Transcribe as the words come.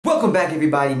Welcome back,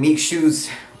 everybody. Meeks shoes.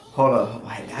 Hold up.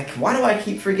 Why do I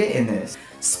keep forgetting this?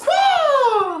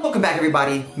 Squaw! Welcome back,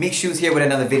 everybody. Meeks shoes here with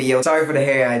another video. Sorry for the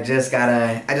hair. I just got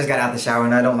out the shower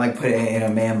and I don't like putting it in a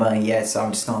man bun yet, so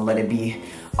I'm just gonna let it be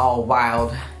all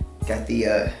wild. Got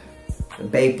the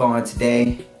babe on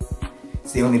today.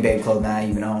 It's the only babe clothes that I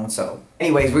even own. So,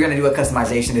 anyways, we're gonna do a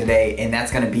customization today, and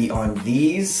that's gonna be on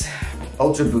these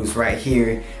Ultra Boosts right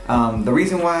here. The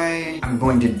reason why I'm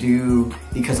going to do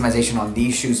the customization on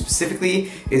these shoes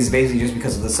specifically is basically just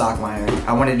because of the sock liner.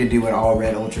 I wanted to do an all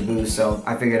red Ultra Boost, so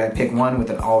I figured I'd pick one with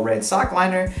an all red sock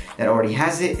liner that already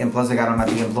has it, and plus I got them at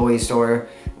the employee store,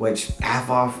 which half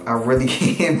off. I really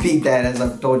can't beat that, as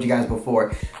I've told you guys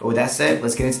before. But with that said,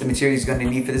 let's get into the materials you're gonna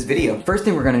need for this video. First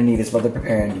thing we're gonna need is leather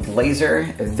preparing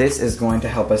glazer. This is going to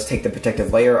help us take the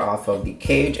protective layer off of the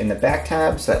cage and the back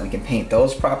tab so that we can paint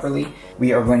those properly.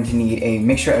 We are going to need a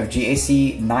mixture of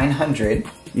GAC 900.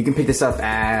 You can pick this up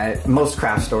at most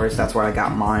craft stores. That's where I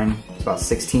got mine. It's about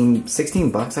 16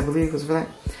 bucks, I believe, was for that.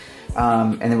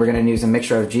 And then we're gonna use a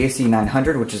mixture of GAC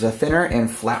 900, which is a thinner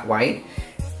and flat white.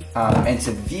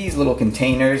 Into these little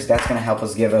containers, that's gonna help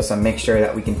us give us a mixture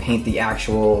that we can paint the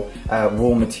actual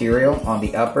wool material on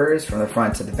the uppers from the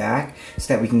front to the back,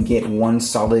 so that we can get one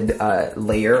solid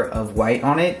layer of white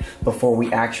on it before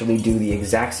we actually do the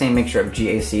exact same mixture of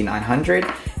GAC 900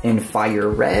 in fire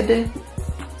red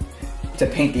to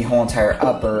paint the whole entire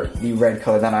upper the red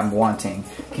color that I'm wanting.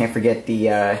 Can't forget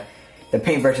the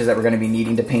paint brushes that we're going to be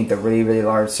needing to paint the really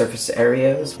large surface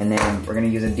areas. And then we're going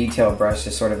to use a detail brush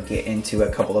to sort of get into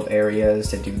a couple of areas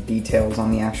to do details on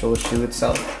the actual shoe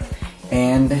itself.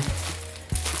 And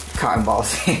cotton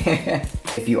balls.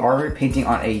 If you are painting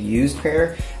on a used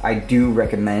pair, I do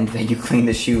recommend that you clean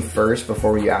the shoe first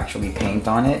before you actually paint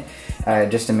on it,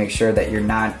 just to make sure that you're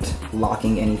not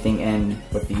locking anything in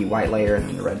with the white layer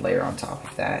and the red layer on top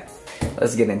of that.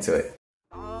 Let's get into it.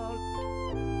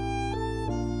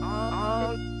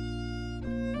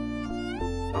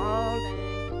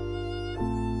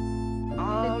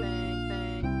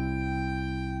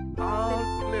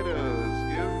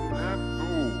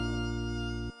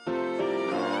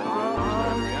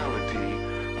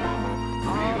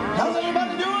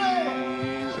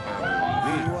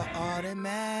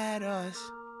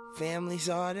 Family's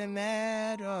all that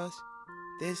matters.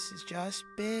 This is just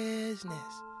business.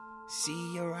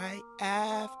 See you right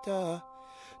after.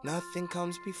 Nothing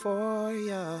comes before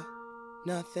ya.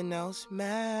 Nothing else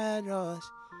matters.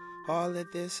 All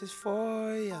of this is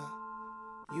for ya.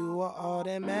 You are all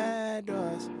that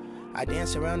matters. I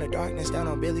dance around the darkness down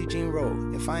on Billie Jean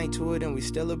Road. If I ain't to it, then we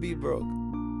still'll be broke.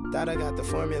 Thought I got the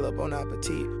formula, bon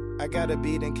appetit. I gotta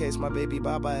beat in case my baby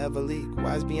baba ever leak.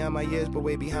 Wise beyond my years, but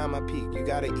way behind my peak. You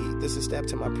gotta eat, this is a step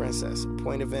to my princess. A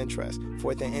point of interest,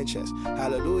 fourth in interest.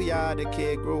 Hallelujah, the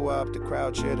kid grew up. The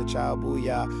crowd cheered, the child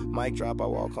booyah. Mic drop, I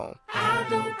walk home. I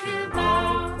don't care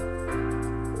about.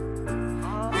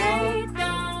 They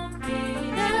don't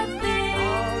mean a thing.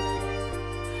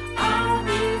 All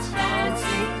these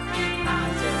fancy things.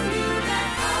 I tell you that.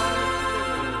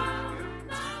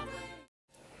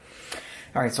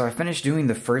 Alright, so I finished doing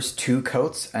the first two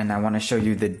coats, and I want to show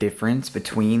you the difference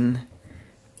between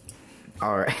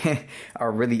our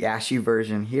really ashy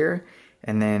version here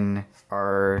and then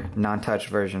our non-touch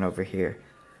version over here.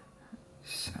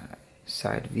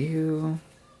 Side view.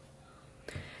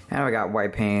 Now I got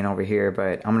white paint over here,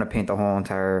 but I'm going to paint the whole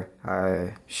entire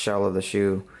shell of the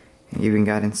shoe. And even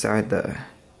got inside the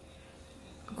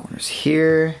corners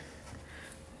here.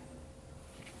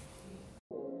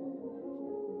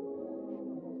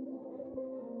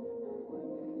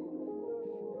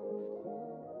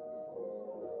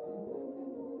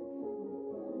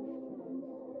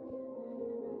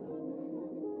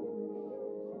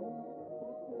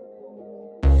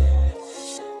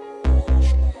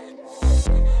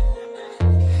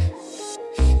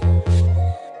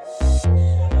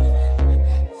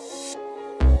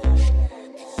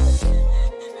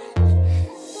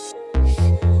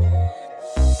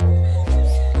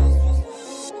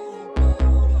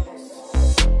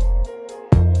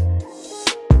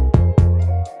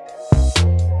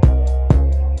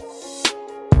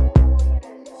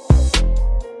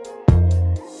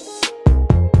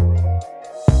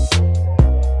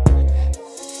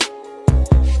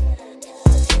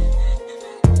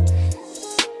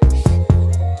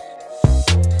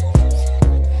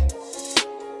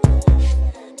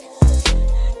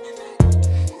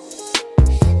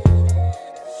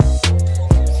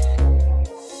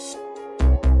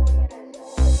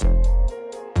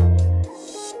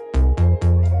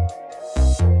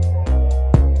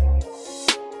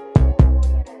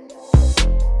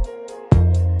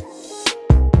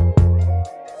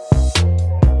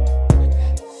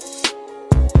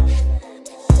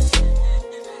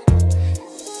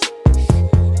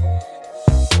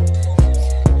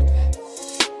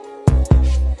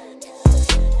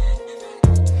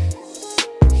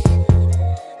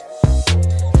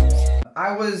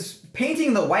 I was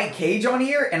painting the white cage on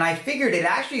here, and I figured it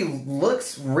actually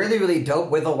looks really, really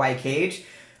dope with a white cage.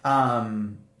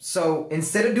 So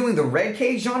instead of doing the red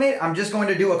cage on it, I'm just going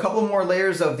to do a couple more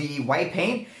layers of the white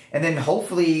paint, and then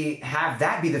hopefully have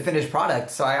that be the finished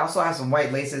product. So I also have some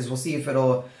white laces. We'll see if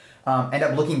it'll end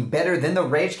up looking better than the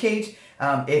red cage.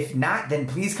 If not, then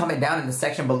please comment down in the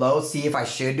section below, see if I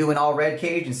should do an all red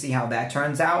cage and see how that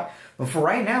turns out. But for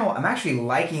right now, I'm actually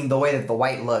liking the way that the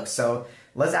white looks. So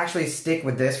let's actually stick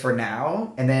with this for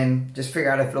now, and then just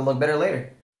figure out if it'll look better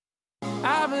later.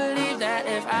 I believe that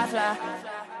if I fly,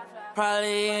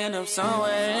 probably end up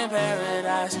somewhere in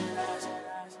paradise.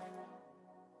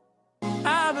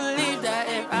 I believe that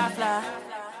if I fly,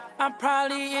 I'll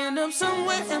probably end up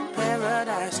somewhere in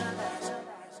paradise.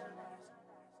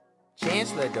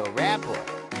 Chancellor the rapper,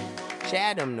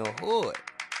 Chatham the hood,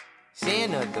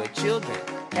 Santa the children,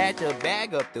 had to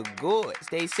bag up the goods.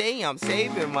 They say I'm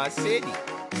saving my city,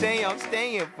 say I'm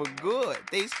staying for good.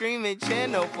 They screaming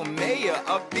channel for mayor,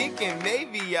 I'm thinking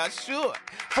maybe I should.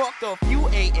 Fucked a few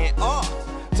A&Rs,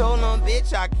 told them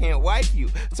bitch I can't wipe you.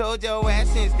 Told your ass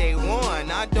since day one,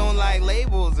 I don't like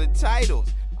labels or titles.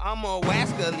 I'm a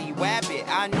wascally wabbit,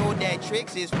 I know that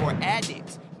tricks is for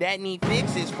addicts that need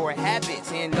fixes for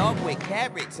habits, in love with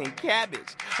carrots and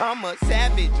cabbage. I'm a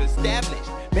savage, established,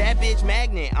 bad bitch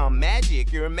magnet, I'm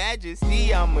magic. Your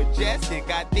majesty, I'm majestic.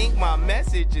 I think my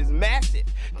message is massive.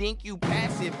 Think you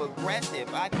passive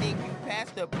aggressive. I think you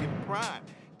passed up your prime.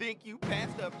 Think you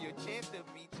passed up your chance to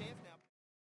be chance now.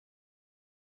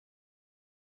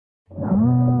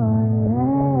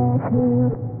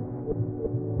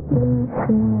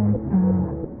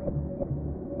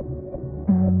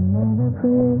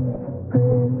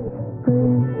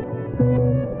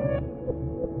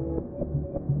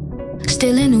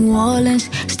 Still in New Orleans,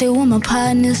 still with my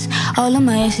partners. All of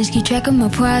my exes keep track of my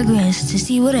progress to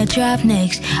see what I drop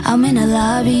next. I'm in the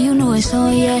lobby, you know it's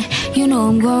on, yeah. You know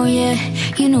I'm grown, yeah.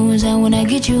 You know it's out when I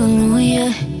get you alone,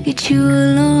 yeah. Get you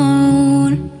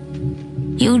alone.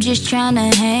 You just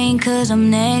tryna hang cause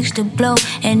I'm next to blow.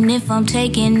 And if I'm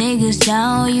taking niggas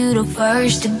down, you the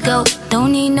first to go.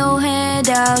 Don't need no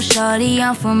handout, shorty,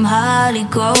 I'm from Holly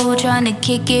Grove. Tryna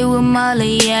kick it with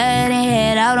Molly, yeah, then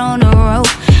head out on the road.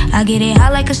 I get it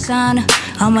hot like a sauna,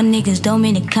 all my niggas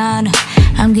Dominicana.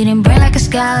 I'm getting brain like a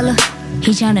scholar,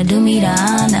 he tryna do me the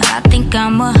honor. I think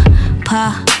I'm a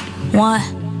pop one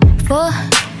for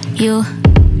you,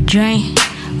 drink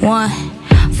one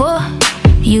for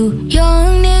you.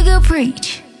 Young nigga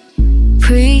preach,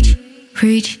 preach,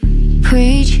 preach,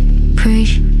 preach,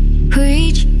 preach,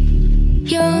 preach.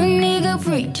 Young nigga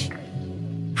preach,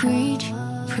 preach,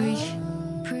 preach.